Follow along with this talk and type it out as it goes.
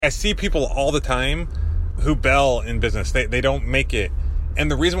I see people all the time who bail in business. They don't make it.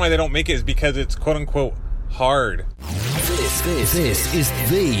 And the reason why they don't make it is because it's quote unquote hard. This is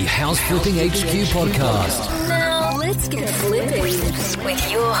the House Flipping HQ podcast. Now let's get flipping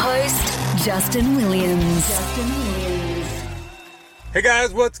with your host, Justin Williams. Hey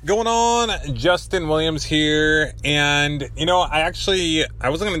guys, what's going on? Justin Williams here. And I wasn't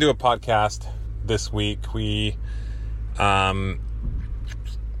going to do a podcast this week. We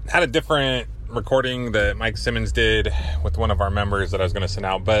had a different recording that Mike Simmons did with one of our members that I was going to send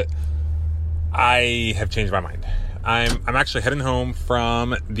out, but I have changed my mind. I'm actually heading home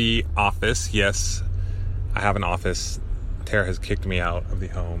from the office. Yes, I have an office. Tara has kicked me out of the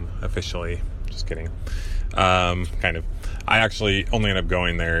home officially. Just kidding. Kind of. I actually only end up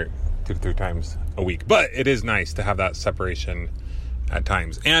going there 2 to 3 times a week, but it is nice to have that separation at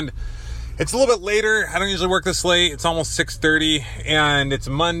times. And it's a little bit later. I don't usually work this late. It's almost 6:30 and it's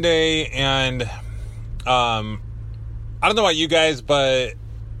Monday. And, I don't know about you guys, but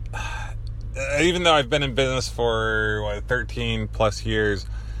even though I've been in business for 13 plus years,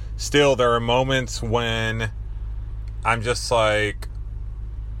 still there are moments when I'm just like,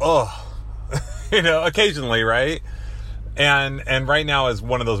 occasionally, right? And right now is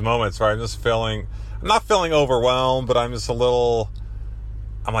one of those moments where I'm not feeling overwhelmed, but I'm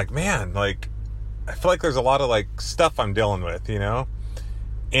like, man, like, I feel like there's a lot of stuff I'm dealing with,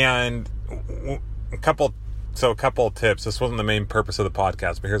 and a couple tips. This wasn't the main purpose of the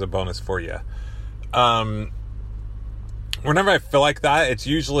podcast, but here's a bonus for you. Whenever I feel like that, it's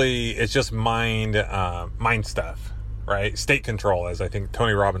just mind stuff, right? State control, as I think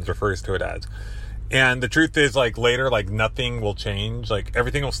Tony Robbins refers to it as. And the truth is, later, nothing will change.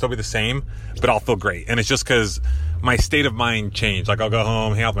 Everything will still be the same, but I'll feel great. And it's just because my state of mind changed. I'll go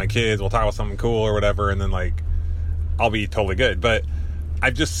home, hang out with my kids, we'll talk about something cool or whatever, and then, I'll be totally good. But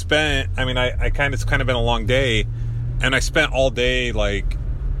I've just spent, it's kind of been a long day, and I spent all day,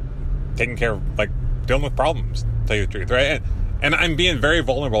 taking care of, dealing with problems, to tell you the truth, right? And I'm being very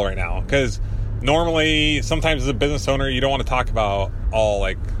vulnerable right now, because normally, sometimes as a business owner, you don't want to talk about all,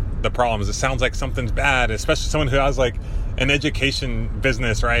 the problems. It sounds like something's bad, especially someone who has an education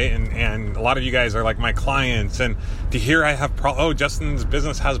business, right? And a lot of you guys are my clients, and to hear I have Justin's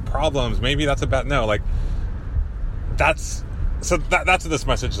business has problems, maybe that's a bad, no, that's what this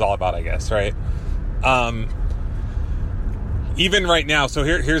message is all about, I guess, right? Even right now, so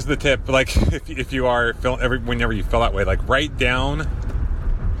here's the tip, if you are whenever you feel that way, write down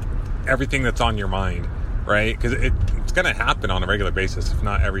everything that's on your mind, right? Because it's going to happen on a regular basis, if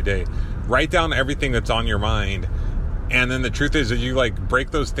not every day. Write down everything that's on your mind. And then the truth is that you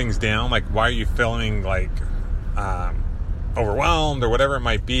break those things down. Why are you feeling overwhelmed or whatever it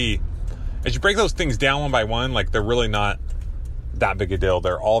might be? As you break those things down one by one, they're really not that big a deal.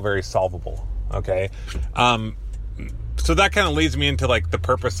 They're all very solvable. Okay. So that kind of leads me into the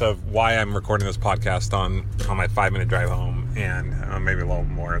purpose of why I'm recording this podcast on my 5-minute drive home, and maybe a little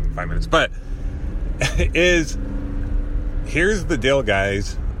more than 5 minutes, but here's the deal,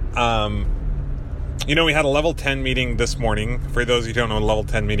 guys. We had a level 10 meeting this morning. For those of you who don't know what a level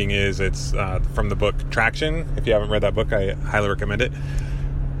 10 meeting is, it's from the book Traction. If you haven't read that book, I highly recommend it.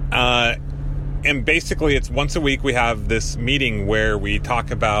 And basically, it's once a week we have this meeting where we go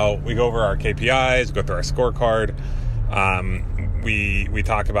over our KPIs, go through our scorecard. We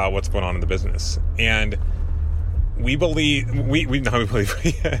talk about what's going on in the business. And we believe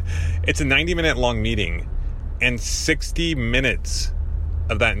it's a 90-minute long meeting, and 60 minutes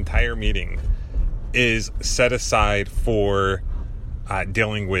of that entire meeting is set aside for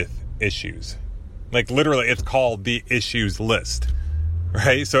dealing with issues. Literally, it's called the issues list,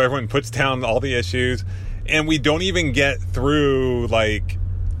 right? So everyone puts down all the issues, and we don't even get through a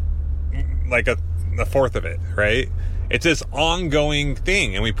fourth of it, right? It's this ongoing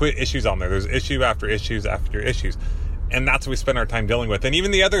thing, and we put issues on there. There's issue after issues after issues, and that's what we spend our time dealing with. And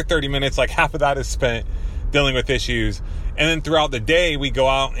even the other 30 minutes, half of that is spent dealing with issues. And then throughout the day, we go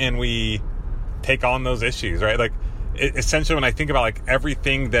out and we take on those issues, right? Essentially, when I think about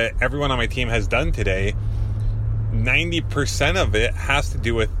everything that everyone on my team has done today, 90% of it has to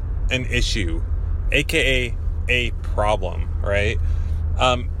do with an issue, aka a problem, right?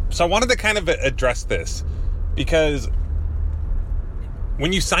 So I wanted to kind of address this, because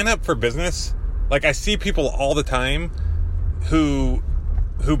when you sign up for business, I see people all the time who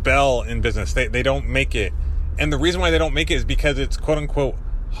bail in business. They don't make it. And the reason why they don't make it is because it's quote unquote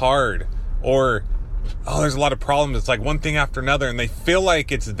hard, or there's a lot of problems. It's one thing after another, and they feel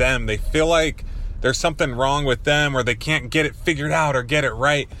like it's them. They feel like there's something wrong with them, or they can't get it figured out or get it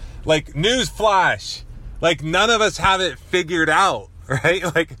right. News flash, none of us have it figured out, right?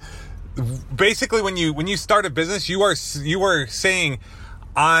 Like basically when you start a business, you are saying,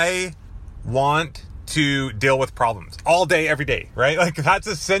 I want to deal with problems all day, every day, right? Like that's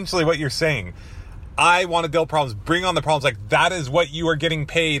essentially what you're saying. I want to deal with problems, bring on the problems. Like that is what you are getting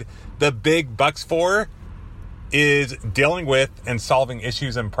paid the big bucks for, is dealing with and solving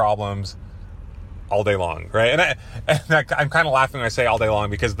issues and problems all day long, right? I'm kind of laughing when I say all day long,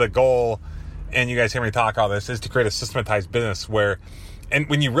 because the goal, and you guys hear me talk all this, is to create a systematized business where, and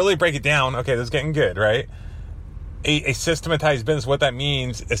when you really break it down, okay, this is getting good, right? A systematized business, what that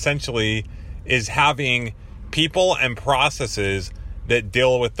means essentially is having people and processes that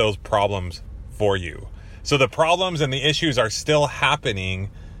deal with those problems for you. So the problems and the issues are still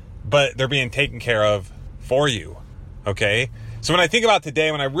happening, but they're being taken care of for you, okay? So when I think about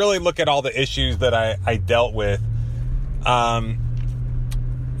today, when I really look at all the issues that I dealt with,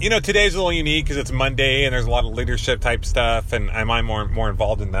 today's a little unique because it's Monday and there's a lot of leadership type stuff, and I'm more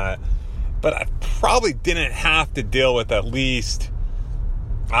involved in that. But I probably didn't have to deal with at least,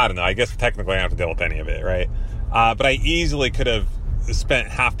 I don't know, I guess technically I don't have to deal with any of it, right? But I easily could have spent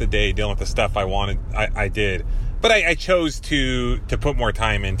half the day dealing with the stuff I wanted, I did. But I chose to put more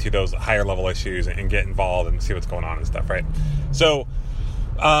time into those higher level issues and get involved and see what's going on and stuff, right? So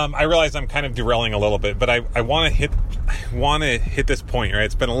I realize I'm kind of derailing a little bit, but I want to hit this point, right?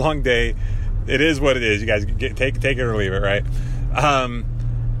 It's been a long day. It is what it is. You guys take it or leave it, right?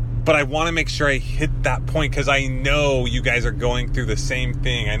 But I want to make sure I hit that point because I know you guys are going through the same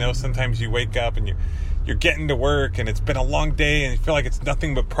thing. I know sometimes you wake up and you're getting to work and it's been a long day and you feel like it's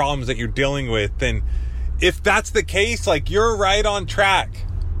nothing but problems that you're dealing with. And if that's the case, like, you're right on track.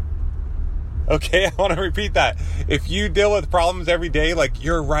 Okay, I want to repeat that. If you deal with problems every day, like,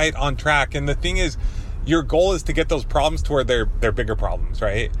 you're right on track. And the thing is, your goal is to get those problems to where they're bigger problems,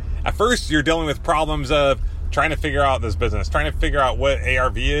 right? At first, you're dealing with problems of trying to figure out this business, trying to figure out what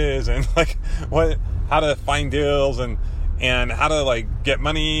ARV is and like how to find deals and how to like get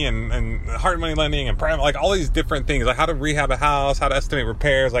money and hard money lending and private, like all these different things, like how to rehab a house, how to estimate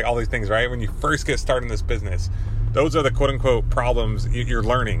repairs, like all these things, right? When you first get started in this business, those are the quote unquote problems you're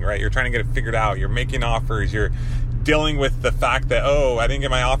learning, right? You're trying to get it figured out. You're making offers. You're dealing with the fact that, oh, I didn't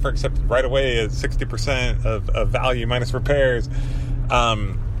get my offer accepted right away at 60% of value minus repairs.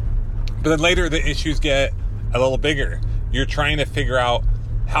 But then later the issues get a little bigger. You're trying to figure out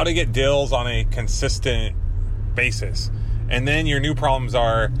how to get deals on a consistent basis. And then your new problems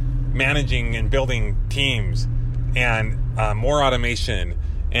are managing and building teams and more automation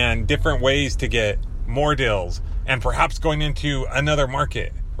and different ways to get more deals and perhaps going into another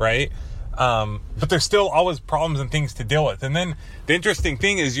market, right? But there's still always problems and things to deal with. And then the interesting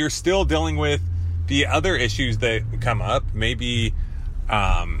thing is you're still dealing with the other issues that come up. Maybe,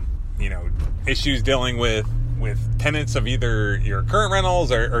 issues dealing with tenants of either your current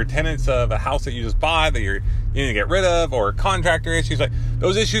rentals or tenants of a house that you just bought that you need to get rid of, or contractor issues. Like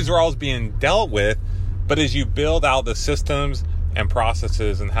those issues are always being dealt with. But as you build out the systems and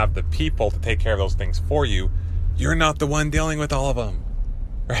processes and have the people to take care of those things for you, you're not the one dealing with all of them,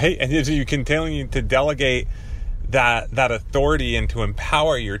 right? And as you continue to delegate that authority and to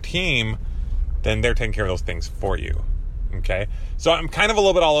empower your team, then they're taking care of those things for you. Okay. So I'm kind of a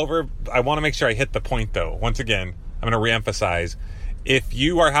little bit all over. I want to make sure I hit the point though. Once again, I'm going to reemphasize, if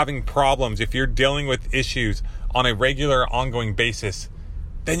you are having problems, if you're dealing with issues on a regular ongoing basis,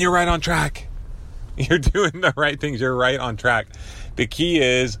 then you're right on track. You're doing the right things. You're right on track. The key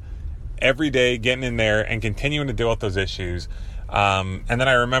is every day getting in there and continuing to deal with those issues. And then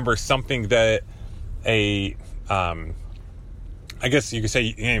I remember something that I guess you could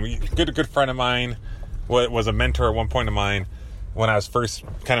say, a good friend of mine, was a mentor at one point of mine when I was first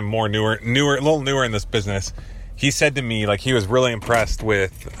kind of a little newer in this business. He said to me, like, he was really impressed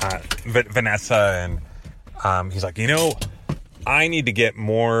with Vanessa, and he's like, I need to get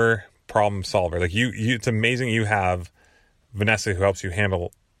more problem solver. Like it's amazing you have Vanessa who helps you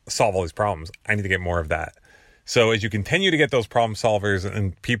solve all these problems. I need to get more of that. So as you continue to get those problem solvers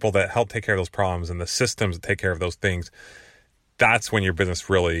and people that help take care of those problems and the systems that take care of those things, that's when your business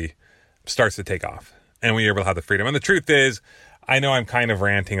really starts to take off. And when you're able to have the freedom. And the truth is, I know I'm kind of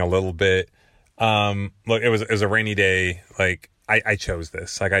ranting a little bit. Look, it was a rainy day. Like I chose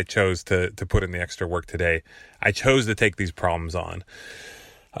this. Like I chose to put in the extra work today. I chose to take these problems on.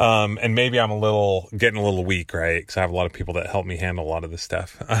 And maybe I'm getting a little weak, right? Because I have a lot of people that help me handle a lot of this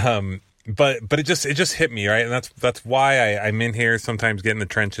stuff. But it just hit me, right? And that's why I'm in here sometimes, get in the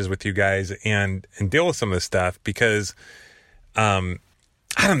trenches with you guys and deal with some of this stuff, because I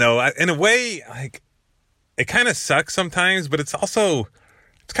don't know, in a way, like, it kind of sucks sometimes, but it's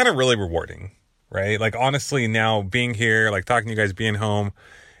kind of really rewarding, right? Like, honestly, now being here, like talking to you guys, being home,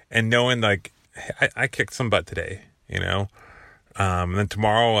 and knowing like, I kicked some butt today, you know? And then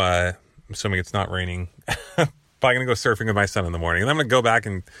tomorrow, I'm assuming it's not raining, probably gonna go surfing with my son in the morning. And I'm gonna go back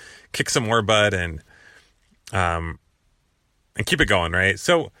and kick some more butt and keep it going, right?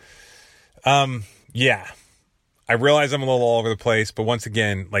 So, yeah, I realize I'm a little all over the place, but once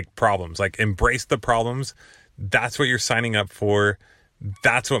again, like, problems, like, embrace the problems. That's what you're signing up for.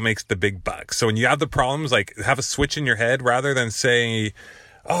 That's what makes the big bucks. So when you have the problems, like, have a switch in your head rather than saying,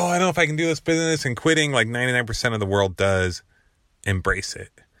 oh, I don't know if I can do this business and quitting, like 99% of the world does. Embrace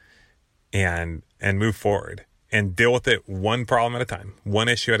it and move forward and deal with it one problem at a time, one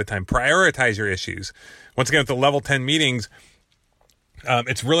issue at a time. Prioritize your issues. Once again, with the level 10 meetings,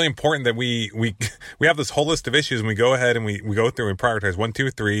 it's really important that we have this whole list of issues, and we go ahead and we go through and prioritize 1, 2,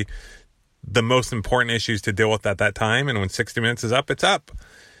 3, the most important issues to deal with at that time. And when 60 minutes is up, it's up.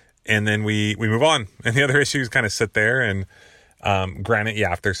 And then we move on. And the other issues kind of sit there. And granted,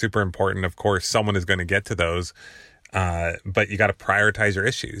 yeah, if they're super important, of course, someone is going to get to those. But you got to prioritize your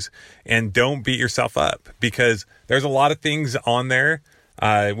issues. And don't beat yourself up, because there's a lot of things on there.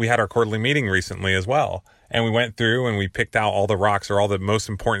 We had our quarterly meeting recently as well. And we went through and we picked out all the rocks, or all the most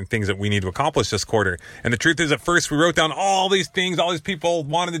important things that we need to accomplish this quarter. And the truth is, at first we wrote down all these things all these people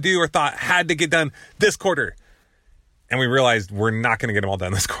wanted to do or thought had to get done this quarter. And we realized we're not going to get them all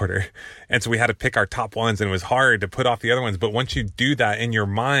done this quarter. And so we had to pick our top ones, and it was hard to put off the other ones. But once you do that in your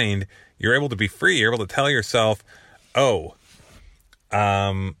mind, you're able to be free. You're able to tell yourself, oh,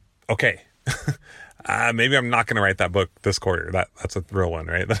 okay. Maybe I'm not going to write that book this quarter. That's a real one,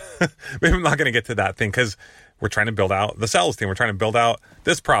 right? Maybe I'm not going to get to that thing because we're trying to build out the sales team. We're trying to build out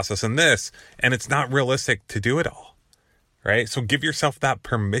this process and this, and it's not realistic to do it all, right? So give yourself that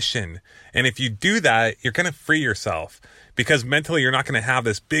permission. And if you do that, you're going to free yourself, because mentally you're not going to have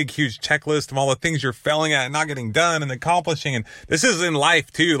this big, huge checklist of all the things you're failing at and not getting done and accomplishing. And this is in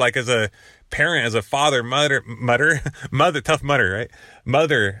life too, like as a parent, as a father, mother, tough mother, right?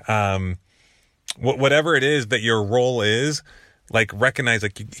 Mother, whatever it is that your role is, like, recognize,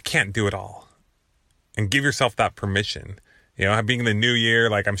 like, you can't do it all, and give yourself that permission. You know, being the new year,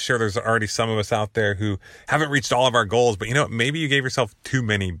 like, I'm sure there's already some of us out there who haven't reached all of our goals, but you know what? Maybe you gave yourself too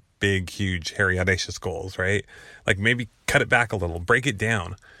many big, huge, hairy, audacious goals, right? Like, maybe cut it back a little, break it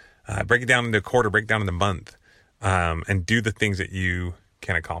down into a quarter, break it down into a month, and do the things that you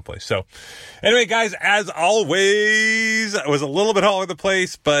can accomplish. So anyway, guys, as always, I was a little bit all over the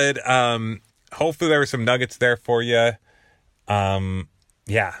place, but, hopefully there were some nuggets there for you.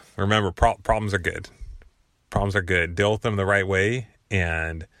 Yeah, remember, problems are good. Problems are good. Deal with them the right way,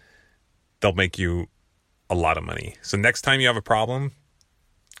 and they'll make you a lot of money. So next time you have a problem,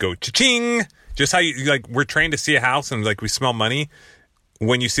 go cha-ching. Just how you, like, we're trained to see a house and, like, we smell money.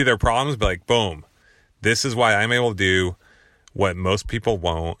 When you see their problems, be like, boom, this is why I'm able to do what most people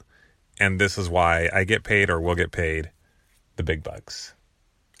won't, and this is why I get paid, or will get paid, the big bucks.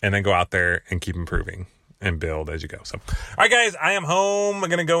 And then go out there and keep improving and build as you go. So, all right, guys, I am home. I'm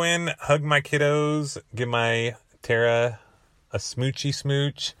going to go in, hug my kiddos, give my Tara a smoochy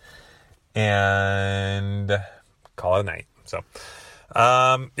smooch, and call it a night. So,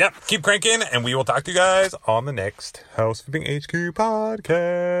 keep cranking, and we will talk to you guys on the next House Flipping HQ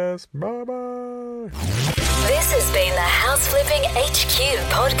podcast. Bye-bye. This has been the House Flipping HQ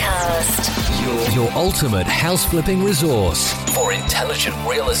podcast. Your ultimate house flipping resource for intelligent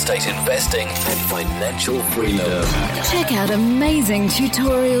real estate investing and financial freedom. Check out amazing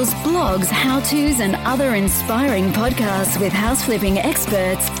tutorials, blogs, how-tos, and other inspiring podcasts with house flipping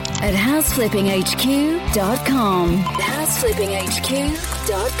experts at houseflippinghq.com.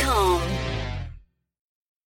 houseflippinghq.com.